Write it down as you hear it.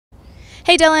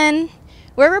Hey Dylan,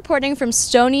 we're reporting from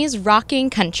Stoney's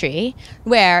Rocking Country,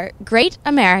 where Great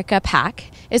America PAC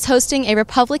is hosting a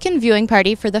Republican viewing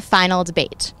party for the final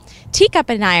debate. Teacup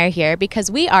and I are here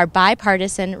because we are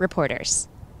bipartisan reporters.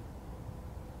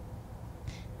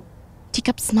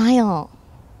 Teacup, smile.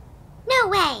 No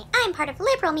way, I'm part of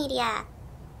liberal media.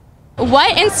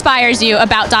 What inspires you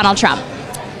about Donald Trump?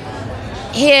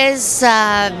 His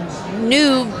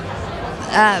new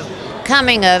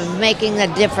coming of making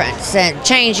a difference and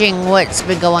changing what's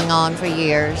been going on for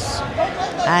years.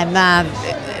 I'm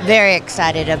very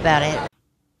excited about it.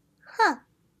 Huh.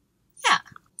 Yeah,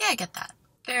 I get that.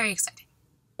 Very exciting.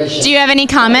 Do you have any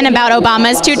comment about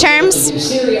Obama's 2 terms?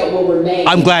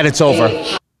 I'm glad it's over.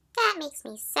 That makes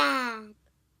me sad.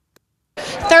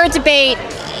 Third debate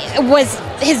was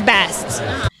his best.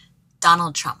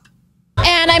 Donald Trump.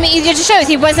 And I mean, it just shows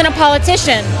he wasn't a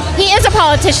politician. He is a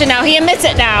politician now. He admits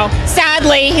it now.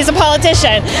 Sadly, he's a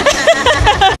politician.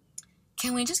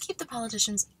 Can we just keep the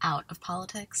politicians out of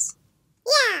politics?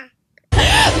 Yeah.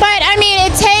 But I mean,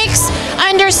 it takes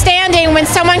understanding when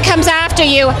someone comes after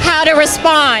you how to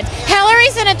respond.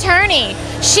 Hillary's an attorney.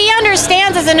 She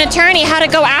understands as an attorney how to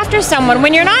go after someone.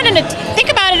 When you're not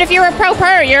think about it, if you're a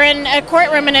pro-per, you're in a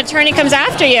courtroom and an attorney comes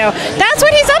after you. That's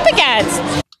what he's up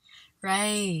against.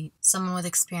 Right. Someone with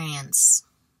experience.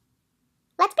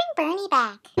 Let's bring Bernie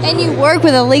back. And you work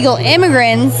with illegal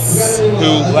immigrants Who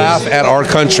laugh at our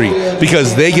country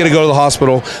because they get to go to the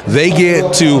hospital. They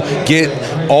get to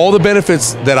get all the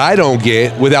benefits that I don't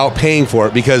get without paying for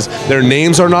it because their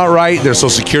names are not right, their social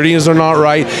security are not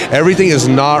right, everything is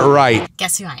not right.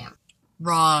 Guess who I am?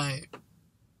 Right.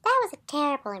 That was a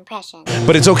terrible impression.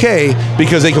 But it's okay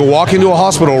because they can walk into a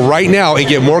hospital right now and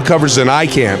get more coverage than I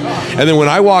can. And then when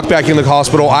I walk back in the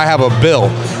hospital, I have a bill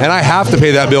and I have to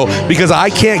pay that bill because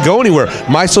I can't go anywhere.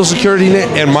 My social security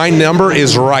and my number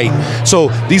is right. So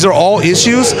these are all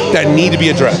issues that need to be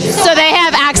addressed. So they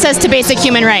have access to basic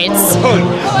human rights.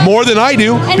 More than I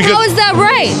do. And how is that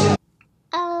right?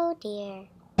 Oh dear.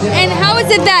 And how is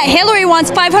it that Hillary wants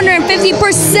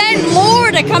 550% more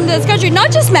to come to this country?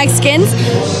 Not just Mexicans,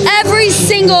 every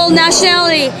single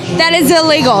nationality that is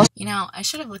illegal. You know, I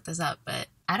should have looked this up, but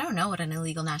I don't know what an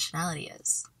illegal nationality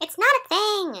is. It's not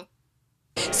a thing.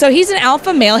 So he's an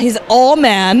alpha male. He's all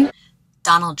man.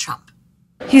 Donald Trump.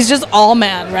 He's just all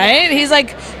man, right? He's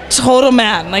like total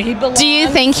man. Like he belongs. Do you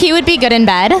think he would be good in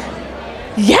bed?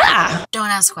 Yeah. Don't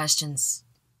ask questions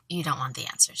you don't want the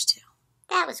answers to.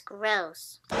 That was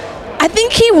gross. I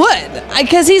think he would,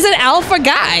 because he's an alpha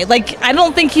guy. Like, I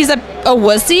don't think he's a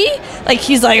wussy. Like,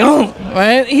 he's like, oh,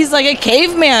 right? He's like a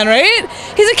caveman, right?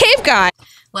 He's a cave guy.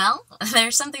 Well,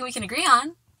 there's something we can agree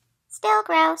on. Still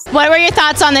gross. What were your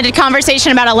thoughts on the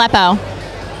conversation about Aleppo?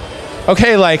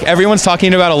 Okay, like, everyone's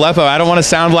talking about Aleppo. I don't want to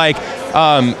sound like,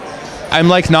 I'm,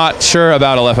 like, not sure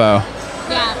about Aleppo.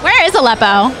 Yeah. Where is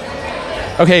Aleppo?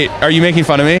 Okay, are you making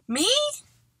fun of me? Me?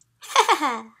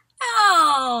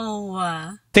 No.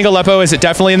 I think Aleppo is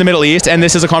definitely in the Middle East, and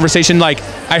this is a conversation, like,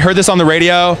 I heard this on the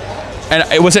radio,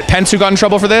 and was it Pence who got in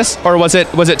trouble for this, or was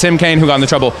it Tim Kaine who got in the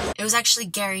trouble? It was actually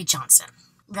Gary Johnson,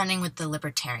 running with the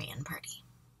Libertarian Party.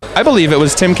 I believe it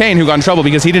was Tim Kaine who got in trouble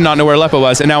because he did not know where Aleppo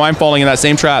was, and now I'm falling in that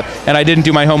same trap, and I didn't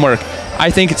do my homework. I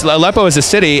think Aleppo is a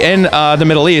city in the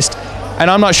Middle East, and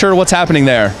I'm not sure what's happening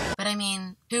there. But I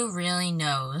mean, who really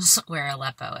knows where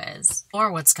Aleppo is,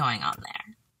 or what's going on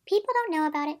there? People don't know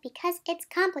about it because it's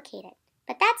complicated,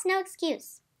 but that's no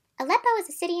excuse. Aleppo is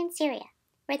a city in Syria,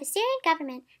 where the Syrian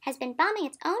government has been bombing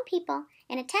its own people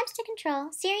in attempts to control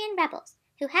Syrian rebels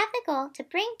who have the goal to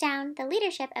bring down the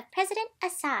leadership of President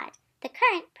Assad, the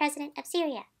current president of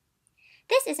Syria.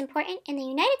 This is important in the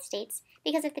United States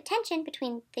because of the tension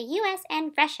between the US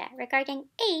and Russia regarding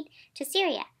aid to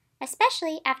Syria,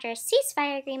 especially after a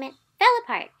ceasefire agreement fell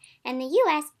apart and the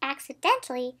US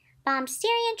accidentally bombed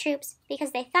Syrian troops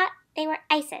because they thought they were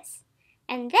ISIS.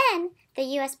 And then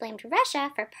the US blamed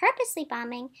Russia for purposely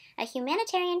bombing a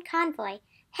humanitarian convoy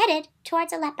headed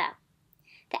towards Aleppo.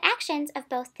 The actions of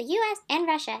both the US and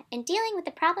Russia in dealing with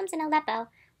the problems in Aleppo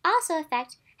also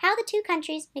affect how the two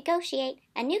countries negotiate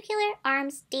a nuclear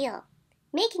arms deal,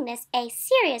 making this a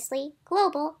seriously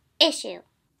global issue.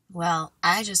 Well,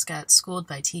 I just got schooled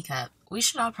by Teacup. We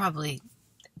should all probably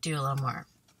do a little more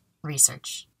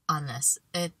research on this.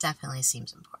 It definitely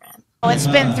seems important. Well, it's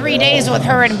been 3 days with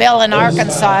her and Bill in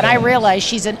Arkansas, and I realize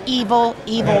she's an evil,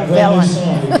 evil villain.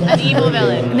 An evil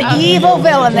villain. An evil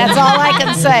villain, that's all I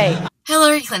can say.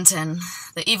 Hillary Clinton,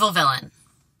 the evil villain.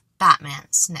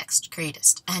 Batman's next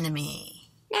greatest enemy.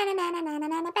 Na na na na na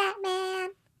na na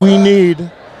Batman. We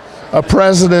need a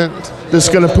president that's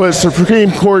going to put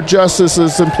Supreme Court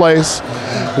justices in place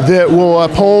that will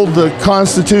uphold the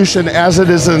Constitution as it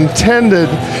is intended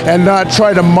and not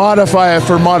try to modify it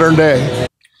for modern day.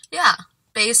 Yeah,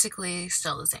 basically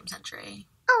still the same century.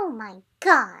 Oh my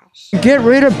gosh. Get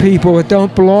rid of people that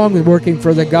don't belong working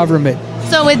for the government.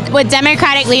 So with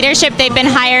Democratic leadership, they've been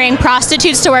hiring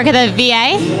prostitutes to work at the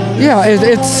VA? Yeah,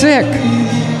 it's sick.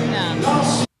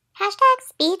 Hashtag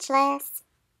speechless.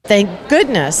 Thank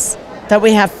goodness that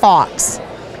we have Fox.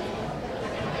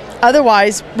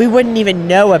 Otherwise, we wouldn't even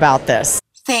know about this.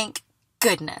 Thank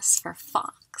goodness for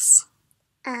Fox.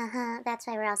 That's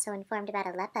why we're also informed about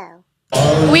Aleppo.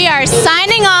 We are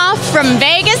signing off from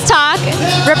Vegas Talk,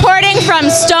 reporting from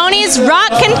Stoney's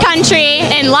Rockin' Country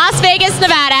in Las Vegas,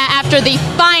 Nevada after the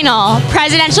final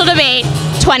presidential debate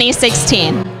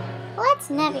 2016. Let's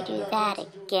never do that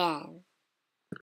again.